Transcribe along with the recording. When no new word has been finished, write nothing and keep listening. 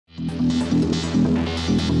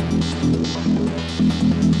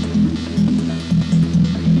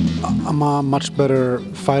I'm a much better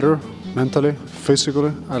fighter mentally,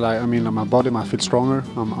 physically. I mean, my body might feel stronger.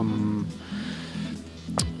 I'm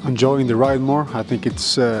enjoying the ride more. I think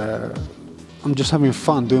it's. I'm just having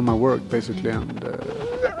fun doing my work basically, and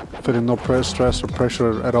feeling no stress or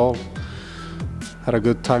pressure at all. Had a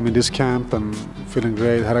good time in this camp and feeling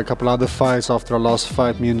great. Had a couple other fights after a last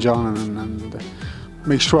fight, me and Jon, and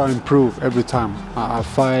make sure I improve every time I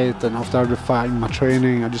fight, and after every fight in my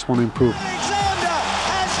training, I just want to improve.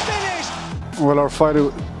 Well, our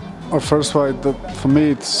first fight, for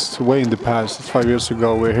me, it's way in the past. It's 5 years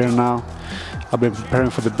ago. We're here now. I've been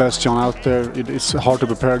preparing for the best Jon out there. It's hard to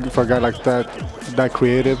prepare for a guy like that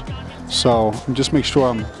creative. So just make sure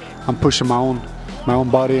I'm pushing my own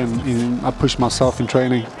body, and I push myself in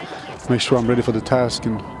training. Make sure I'm ready for the task,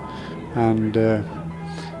 and I'm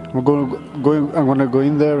gonna go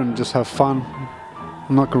in there and just have fun.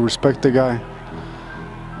 I'm not gonna respect the guy.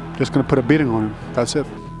 Just gonna put a beating on him. That's it.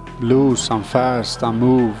 Loose, I'm fast, I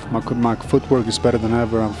move, my footwork is better than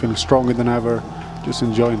ever, I'm feeling stronger than ever, just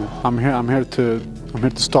enjoying it. I'm here to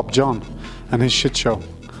stop Jon and his shit show.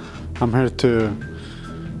 I'm here to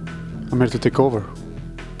take over.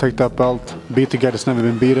 Take that belt, beat the guy that's never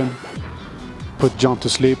been beaten, put Jon to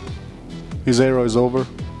sleep. His era is over.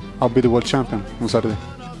 I'll be the world champion on Saturday.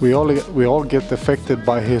 We all get affected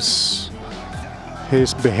by his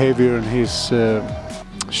behavior and his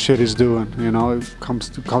shit he's doing, you know. It comes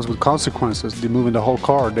with consequences. They move in the whole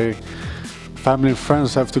car. Family and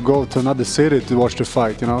friends have to go to another city to watch the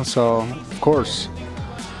fight, you know. So of course,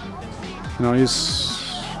 you know, he's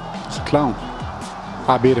a clown.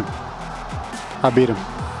 I beat him.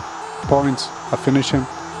 Points. I finish him.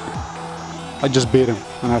 I just beat him,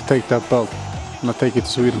 and I take that belt, and I take it to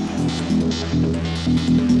Sweden.